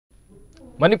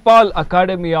Manipal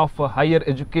Academy of Higher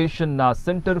Education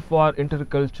Center for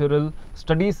Intercultural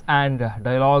Studies and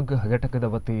Dialogue ಘಟಕದ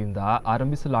ವತಿಯಿಂದ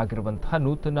ಆರಂಭಿಸಲಾಗಿರುವಂತಹ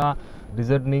ನೂತನ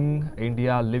discerning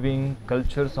India living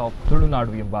cultures of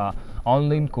Tulunadu ಎಂಬ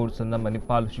online course ಅನ್ನು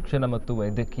ಮಣಿಪಾಲ್ ಶಿಕ್ಷಣ ಮತ್ತು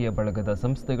ವೈದ್ಯಕೀಯ ಬಳಗದ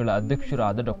ಸಂಸ್ಥೆಗಳ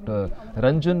ಅಧ್ಯಕ್ಷರಾದ ಡಾಕ್ಟರ್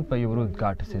ರಂಜನ್ ಪೈ ಅವರು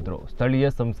ಉದ್ಘಾಟಿಸಿದರು. ಸ್ಥಳೀಯ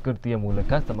ಸಂಸ್ಕೃತಿಯ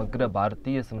ಮೂಲಕ ಸಮಗ್ರ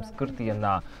ಭಾರತೀಯ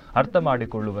ಸಂಸ್ಕೃತಿಯನ್ನು ಅರ್ಥ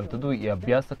ಮಾಡಿಕೊಳ್ಳುವಂಥದ್ದು ಈ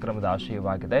ಅಭ್ಯಾಸ ಕ್ರಮದ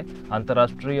ಆಶಯವಾಗಿದೆ.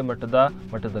 ಅಂತಾರಾಷ್ಟ್ರೀಯ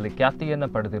ಮಟ್ಟದಲ್ಲಿ ಖ್ಯಾತಿಯನ್ನು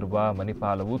ಪಡೆದಿರುವ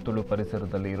ಮಣಿಪಾಲವು ತುಳು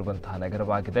ಪರಿಸರದಲ್ಲಿ ಇರುವಂತಹ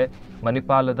ನಗರವಾಗಿದೆ.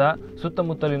 ಮಣಿಪಾಲದ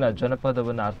ಸುತ್ತಮುತ್ತಲಿನ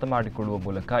ಜನಪದವನ್ನು ಅರ್ಥ ಮಾಡಿಕೊಳ್ಳುವ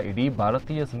ಮೂಲಕ ಇಡೀ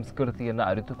ಭಾರತೀಯ ಸಂಸ್ಕೃತಿಯನ್ನು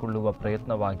ಅರಿತುಕೊಳ್ಳುವ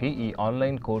ಪ್ರಯತ್ನವಾಗಿ ಈ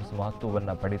ಆನ್ಲೈನ್ ಕೋರ್ಸ್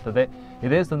ಮಹತ್ವವನ್ನು ಪಡೆಯುತ್ತದೆ.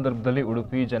 ಇದೇ ಸಂದರ್ಭದಲ್ಲಿ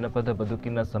ಉಡುಪಿ ಜನಪದ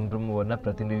ಬದುಕಿನ ಸಂಭ್ರಮವನ್ನು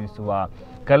ಪ್ರತಿನಿಧಿಸುವ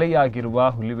ಕಲೆಯಾಗಿರುವ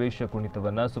ಹುಲಿವೇಷ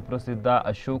ಕುಣಿತವನ್ನು ಸುಪ್ರಸಿದ್ಧ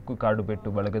ಅಶೋಕ್ ಕಾಡುಬೆಟ್ಟು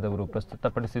ಬಳಗದವರು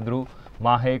ಪ್ರಸ್ತುತಪಡಿಸಿದರು.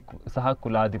 ಮಾಹೆ ಸಹ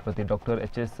ಕುಲಾಧಿಪತಿ ಡಾಕ್ಟರ್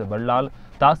ಎಚ್.ಎಸ್. ಬಳ್ಳಾಲ್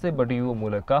ತಾಸೆ ಬಡಿಯುವ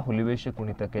ಮೂಲಕ ಹುಲಿವೇಷ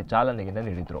ಕುಣಿತಕ್ಕೆ ಚಾಲನೆಯನ್ನು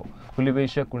ನೀಡಿದರು.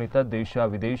 ಹುಲಿವೇಷ ಕುಣಿತ ದೇಶ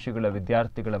ವಿದೇಶಗಳ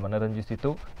ವಿದ್ಯಾರ್ಥಿಗಳ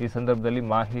ಮನರಂಜಿಸಿತು. ಈ ಸಂದರ್ಭದಲ್ಲಿ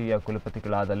ಮಾಹೆಯ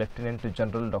ಕುಲಪತಿಗಳಾದ lieutenant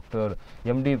general doctor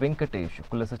MD. Venkatesh,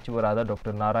 ಕುಲಸಚಿವರಾದ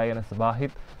doctor Narayana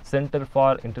Sabhahit, centre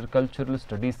for intercultural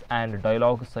studies and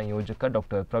dialogue ಸಂಯೋಜಕ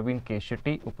ಡಾಕ್ಟರ್ ಪ್ರವೀಣ್ ಕೆ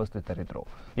ಶೆಟ್ಟಿ ಉಪಸ್ಥಿತರಿದ್ದರು.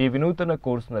 ಈ ವಿನೂತನ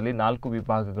ಕೋರ್ಸ್ನಲ್ಲಿ 4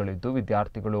 ವಿಭಾಗಗಳಿದ್ದು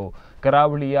ವಿದ್ಯಾರ್ಥಿಗಳು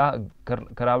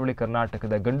ಕರಾವಳಿ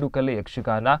ಕರ್ನಾಟಕದ ಗಂಡುಕಲೆ,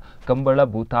 ಯಕ್ಷಗಾನ, ಕಂಬಳ,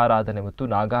 ಭೂತಾರಾಧನೆ ಮತ್ತು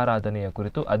ನಾಗಾರಾಧನೆಯ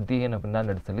ಕುರಿತು ಅಧ್ಯಯನವನ್ನು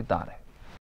ನಡೆಸಲಿದ್ದಾರೆ.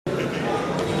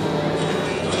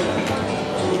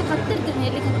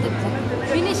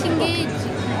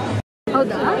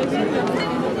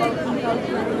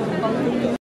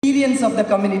 Experience of the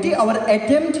community, our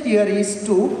attempt here is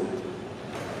to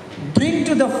bring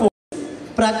to the fore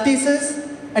practices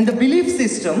and the belief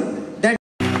system that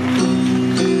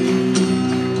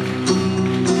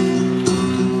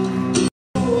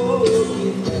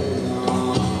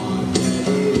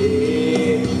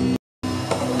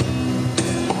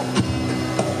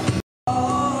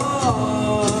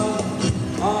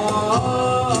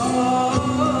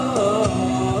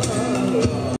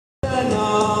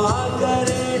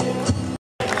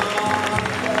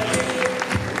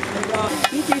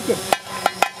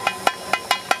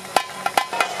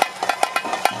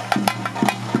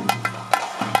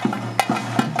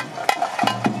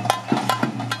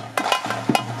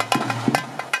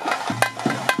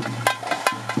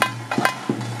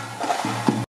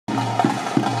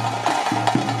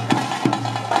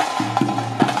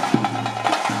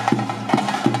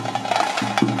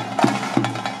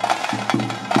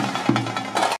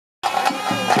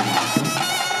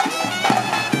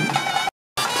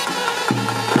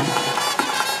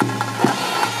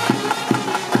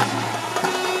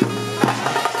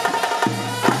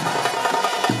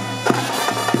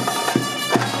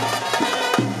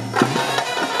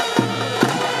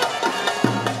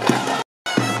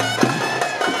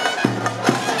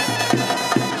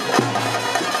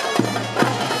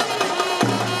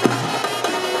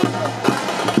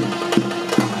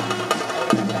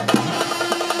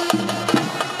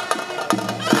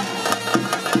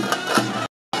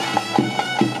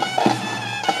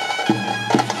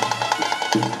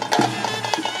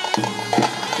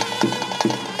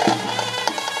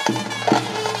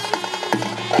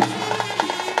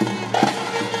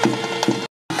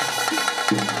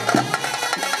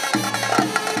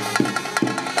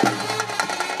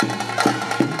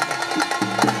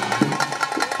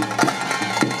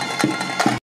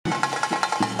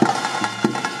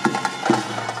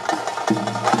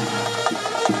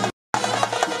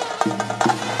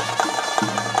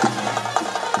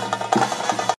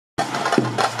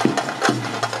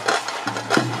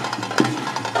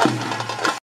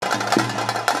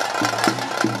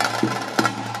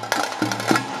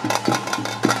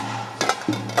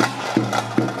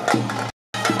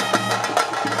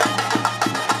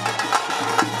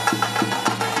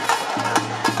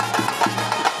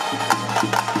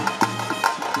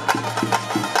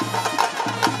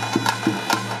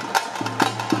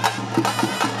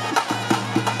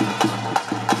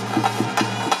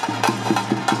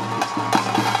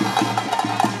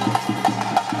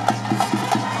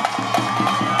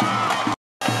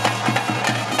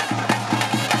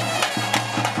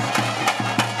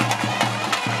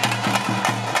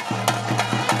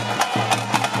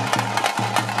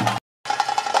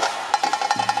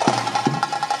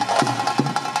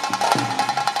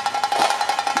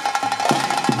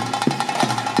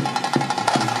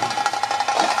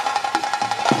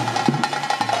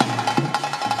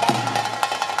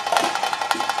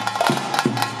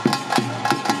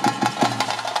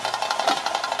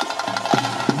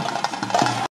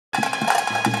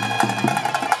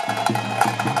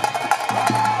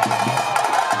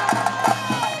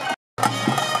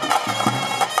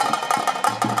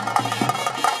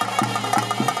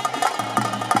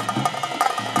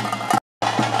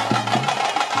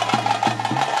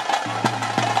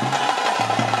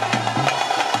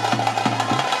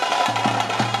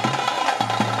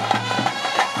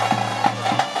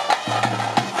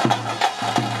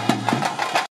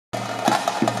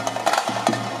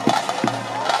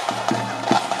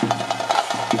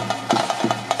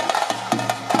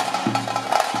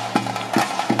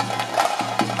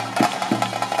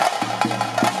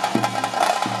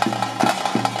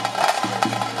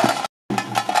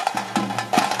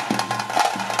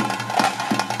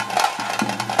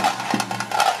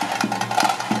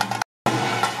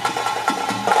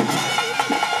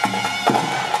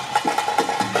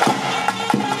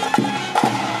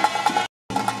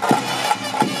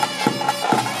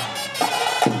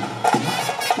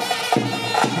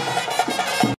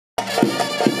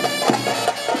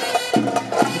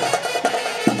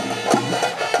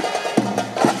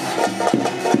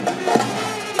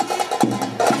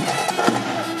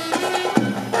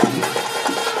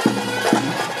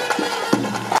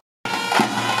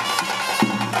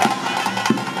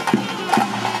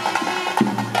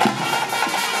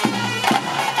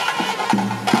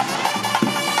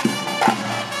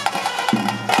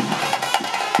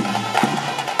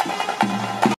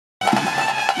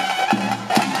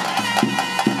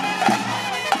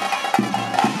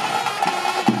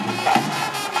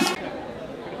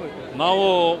ನಾವು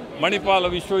ಮಣಿಪಾಲ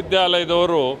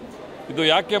ವಿಶ್ವವಿದ್ಯಾಲಯದವರು ಇದು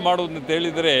ಯಾಕೆ ಮಾಡುವುದು ಅಂತ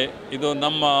ಹೇಳಿದರೆ, ಇದು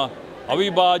ನಮ್ಮ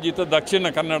ಅವಿಭಾಜಿತ ದಕ್ಷಿಣ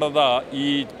ಕನ್ನಡದ ಈ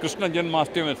ಕೃಷ್ಣ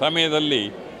ಜನ್ಮಾಷ್ಟಮಿ ಸಮಯದಲ್ಲಿ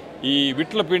ಈ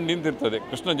ವಿಟ್ಲಪಿಂಡಿ ಅಂತ ಇರ್ತದೆ.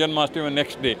 ಕೃಷ್ಣ ಜನ್ಮಾಷ್ಟಮಿ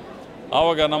ನೆಕ್ಸ್ಟ್ ಡೇ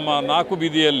ಆವಾಗ ನಮ್ಮ 4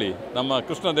 ಬೀದಿಯಲ್ಲಿ ನಮ್ಮ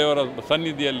ಕೃಷ್ಣದೇವರ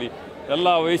ಸನ್ನಿಧಿಯಲ್ಲಿ ಎಲ್ಲ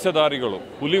ವೇಷಧಾರಿಗಳು,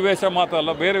 ಹುಲಿ ವೇಷ ಮಾತ್ರ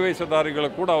ಅಲ್ಲ ಬೇರೆ ವೇಷಧಾರಿಗಳು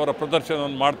ಕೂಡ ಅವರ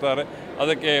ಪ್ರದರ್ಶನವನ್ನು ಮಾಡ್ತಾರೆ.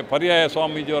 ಅದಕ್ಕೆ ಪರ್ಯಾಯ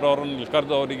ಸ್ವಾಮೀಜಿಯವರು ಅವರನ್ನು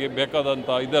ಕರೆದು ಅವರಿಗೆ ಬೇಕಾದಂಥ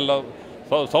ಇದೆಲ್ಲ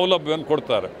ಸೌಲಭ್ಯವನ್ನು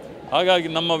ಕೊಡ್ತಾರೆ. ಹಾಗಾಗಿ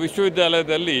ನಮ್ಮ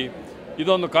ವಿಶ್ವವಿದ್ಯಾಲಯದಲ್ಲಿ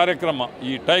ಇದೊಂದು ಕಾರ್ಯಕ್ರಮ,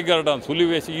 ಈ ಟೈಗರ್ ಡಾನ್ಸ್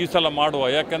ಹುಲಿವೇಷ ಈ ಸಲ ಮಾಡುವ.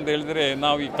 ಯಾಕಂತ ಹೇಳಿದರೆ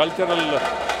ನಾವು ಈ ಕಲ್ಚರಲ್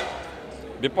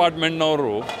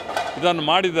ಡಿಪಾರ್ಟ್ಮೆಂಟ್ನವರು ಇದನ್ನು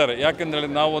ಮಾಡಿದ್ದಾರೆ. ಯಾಕೆಂದರೆ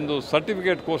ನಾವೊಂದು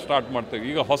ಸರ್ಟಿಫಿಕೇಟ್ ಕೋರ್ಸ್ ಸ್ಟಾರ್ಟ್ ಮಾಡ್ತೇವೆ.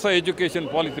 ಈಗ ಹೊಸ ಎಜುಕೇಷನ್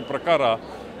ಪಾಲಿಸಿ ಪ್ರಕಾರ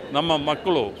ನಮ್ಮ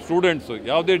ಮಕ್ಕಳು ಸ್ಟೂಡೆಂಟ್ಸು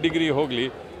ಯಾವುದೇ ಡಿಗ್ರಿ ಹೋಗಲಿ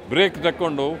ಬ್ರೇಕ್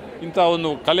ತಕ್ಕೊಂಡು ಇಂಥ ಒಂದು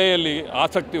ಕಲೆಯಲ್ಲಿ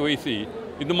ಆಸಕ್ತಿ ವಹಿಸಿ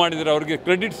ಇದು ಮಾಡಿದರೆ ಅವರಿಗೆ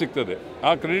ಕ್ರೆಡಿಟ್ ಸಿಗ್ತದೆ.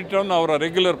 ಆ ಕ್ರೆಡಿಟನ್ನು ಅವರ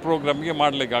ರೆಗ್ಯುಲರ್ ಪ್ರೋಗ್ರಾಮ್ಗೆ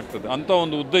ಮಾಡಲಿಕ್ಕೆ ಆಗ್ತದೆ. ಅಂಥ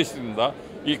ಒಂದು ಉದ್ದೇಶದಿಂದ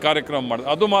ಈ ಕಾರ್ಯಕ್ರಮ ಮಾಡಿದೆ.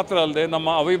 ಅದು ಮಾತ್ರ ಅಲ್ಲದೆ ನಮ್ಮ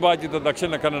ಅವಿಭಾಜಿತ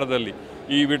ದಕ್ಷಿಣ ಕನ್ನಡದಲ್ಲಿ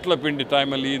ಈ ವಿಟ್ಲಪಿಂಡಿ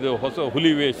ಟೈಮಲ್ಲಿ ಇದು ಹೊಸ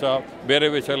ಹುಲಿ ವೇಷ ಬೇರೆ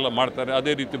ವೇಷ ಎಲ್ಲ ಮಾಡ್ತಾರೆ.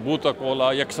 ಅದೇ ರೀತಿ ಭೂತಕೋಲ,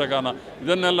 ಯಕ್ಷಗಾನ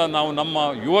ಇದನ್ನೆಲ್ಲ ನಾವು ನಮ್ಮ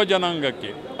ಯುವ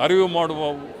ಜನಾಂಗಕ್ಕೆ ಅರಿವು ಮೂಡಿಸುವ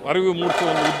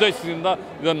ಒಂದು ಉದ್ದೇಶದಿಂದ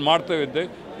ಇದನ್ನು ಮಾಡ್ತೇವೆ.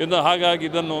 ಹಾಗಾಗಿ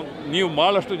ಇದನ್ನು ನೀವು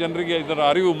ಭಾಳಷ್ಟು ಜನರಿಗೆ ಇದರ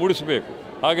ಅರಿವು ಮೂಡಿಸಬೇಕು.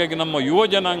 ಹಾಗಾಗಿ ನಮ್ಮ ಯುವ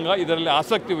ಜನಾಂಗ ಇದರಲ್ಲಿ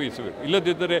ಆಸಕ್ತಿ ವಹಿಸಬೇಕು.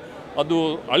 ಇಲ್ಲದಿದ್ದರೆ ಅದು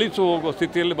ಅಳಿಸು ಹೋಗುವ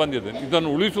ಸ್ಥಿತಿಯಲ್ಲಿ ಬಂದಿದೆ. ಇದನ್ನು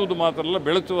ಉಳಿಸುವುದು ಮಾತ್ರ ಅಲ್ಲ,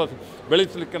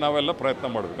 ಬೆಳೆಸಲಿಕ್ಕೆ ನಾವೆಲ್ಲ ಪ್ರಯತ್ನ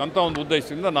ಮಾಡಬೇಕು ಅಂತ ಒಂದು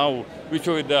ಉದ್ದೇಶದಿಂದ ನಾವು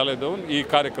ವಿಶ್ವವಿದ್ಯಾಲಯದವರು ಈ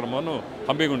ಕಾರ್ಯಕ್ರಮವನ್ನು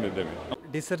ಹಮ್ಮಿಕೊಂಡಿದ್ದೇವೆ.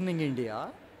 Discerning India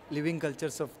living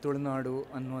cultures of Tulunadu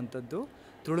ಅನ್ನುವಂಥದ್ದು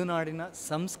ತುಳುನಾಡಿನ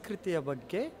ಸಂಸ್ಕೃತಿಯ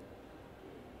ಬಗ್ಗೆ,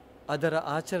 ಅದರ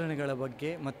ಆಚರಣೆಗಳ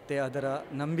ಬಗ್ಗೆ ಮತ್ತು ಅದರ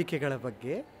ನಂಬಿಕೆಗಳ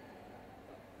ಬಗ್ಗೆ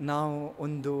ನಾವು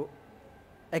ಒಂದು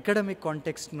ಅಕಾಡೆಮಿಕ್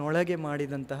ಕಾಂಟೆಕ್ಸ್ಟ್ನೊಳಗೆ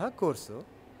ಮಾಡಿದಂತಹ ಕೋರ್ಸು.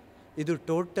 ಇದು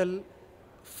ಟೋಟಲ್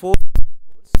 4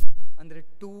 ಕೋರ್ಸ್, ಅಂದರೆ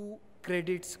 2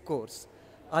 ಕ್ರೆಡಿಟ್ಸ್ ಕೋರ್ಸ್,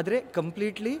 ಆದರೆ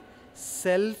completely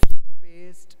self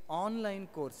based online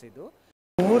course. ಇದು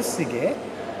ಕೋರ್ಸಿಗೆ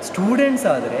ಸ್ಟೂಡೆಂಟ್ಸ್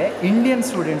ಆದರೆ ಇಂಡಿಯನ್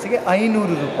ಸ್ಟೂಡೆಂಟ್ಸಿಗೆ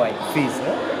 500 ರೂಪಾಯಿ ಫೀಸ್,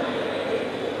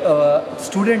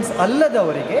 ಸ್ಟೂಡೆಂಟ್ಸ್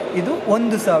ಅಲ್ಲದವರಿಗೆ ಇದು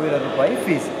 1000 ರೂಪಾಯಿ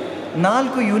ಫೀಸ್.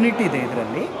 4 ಯೂನಿಟ್ ಇದೆ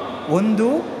ಇದರಲ್ಲಿ. ಒಂದು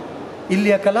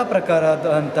ಇಲ್ಲಿಯ ಕಲಾ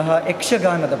ಪ್ರಕಾರದಂತಹ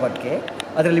ಯಕ್ಷಗಾನದ ಬಗ್ಗೆ,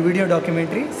 ಅದರಲ್ಲಿ video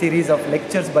documentary, series of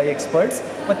lectures by experts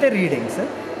ಮತ್ತು ರೀಡಿಂಗ್ಸ್.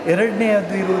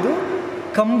 ಎರಡನೆಯದು ಇರುವುದು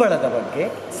ಕಂಬಳದ ಬಗ್ಗೆ,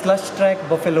 ಸ್ಲಶ್ ಟ್ರ್ಯಾಕ್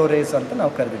ಬಫೆಲೋ ರೇಸ್ ಅಂತ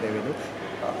ನಾವು ಕರೆದಿದ್ದೇವೆ. ಇದು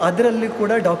ಅದರಲ್ಲಿ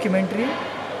ಕೂಡ ಡಾಕ್ಯುಮೆಂಟ್ರಿ,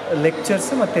 ಲೆಕ್ಚರ್ಸ್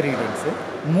ಮತ್ತು ರೀಡಿಂಗ್ಸ್.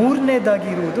 ಮೂರನೇದಾಗಿ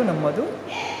ಇರುವುದು ನಮ್ಮದು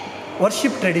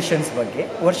ವರ್ಷಿಪ್ ಟ್ರೆಡಿಷನ್ಸ್ ಬಗ್ಗೆ.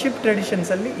 ವರ್ಷಿಪ್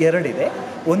ಟ್ರೆಡಿಷನ್ಸಲ್ಲಿ 2 ಇದೆ.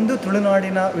 ಒಂದು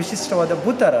ತುಳುನಾಡಿನ ವಿಶಿಷ್ಟವಾದ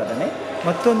ಭೂತಾರಾಧನೆ,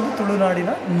 ಮತ್ತೊಂದು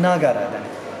ತುಳುನಾಡಿನ ನಾಗಾರಾಧನೆ.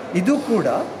 ಇದು ಕೂಡ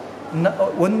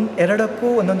ಎರಡಕ್ಕೂ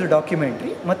ಒಂದೊಂದು ಡಾಕ್ಯುಮೆಂಟ್ರಿ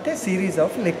ಮತ್ತು ಸೀರೀಸ್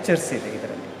ಆಫ್ ಲೆಕ್ಚರ್ಸ್ ಇದೆ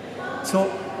ಇದರಲ್ಲಿ. ಸೊ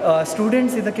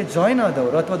ಸ್ಟೂಡೆಂಟ್ಸ್ ಇದಕ್ಕೆ ಜಾಯ್ನ್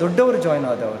ಆದವರು ಅಥವಾ ದೊಡ್ಡವರು ಜಾಯ್ನ್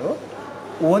ಆದವರು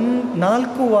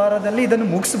 4 ವಾರದಲ್ಲಿ ಇದನ್ನು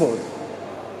ಮುಗಿಸ್ಬೋದು.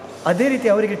 ಅದೇ ರೀತಿ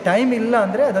ಅವರಿಗೆ ಟೈಮ್ ಇಲ್ಲ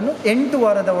ಅಂದರೆ ಅದನ್ನು 8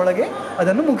 ವಾರದ ಒಳಗೆ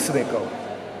ಅದನ್ನು ಮುಗಿಸ್ಬೇಕು ಅವರು.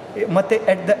 ಮತ್ತು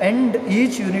ಎಟ್ ದ ಎಂಡ್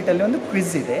ಈಚ್ ಯೂನಿಟಲ್ಲಿ ಒಂದು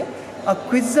ಕ್ವಿಝ್ ಇದೆ. ಆ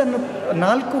ಕ್ವಿಝನ್ನು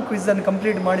 4 ಕ್ವಿಝನ್ನು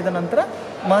ಕಂಪ್ಲೀಟ್ ಮಾಡಿದ ನಂತರ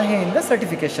ಮಾಹೆಯಿಂದ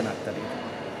ಸರ್ಟಿಫಿಕೇಷನ್ ಆಗ್ತದೆ.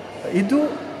 ಇದು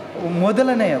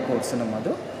ಮೊದಲನೆಯ ಕೋರ್ಸ್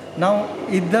ನಮ್ಮದು. ನಾವು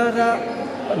ಇದರ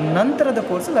ನಂತರದ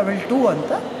ಕೋರ್ಸ್ ಲೆವೆಲ್ 2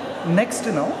 ಅಂತ ನೆಕ್ಸ್ಟ್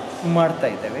ನಾವು ಮಾಡ್ತಾ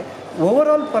ಇದ್ದೇವೆ.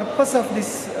 Overall purpose of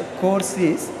this course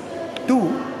is to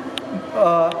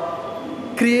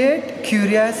create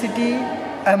curiosity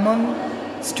among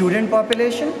student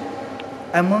population,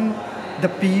 among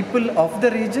the people of the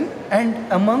region and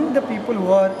among the people who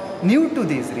are new to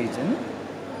this region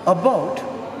about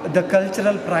the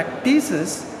cultural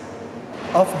practices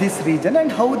of this region and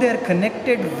how they are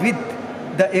connected with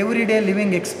the everyday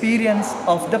living experience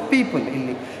of the people.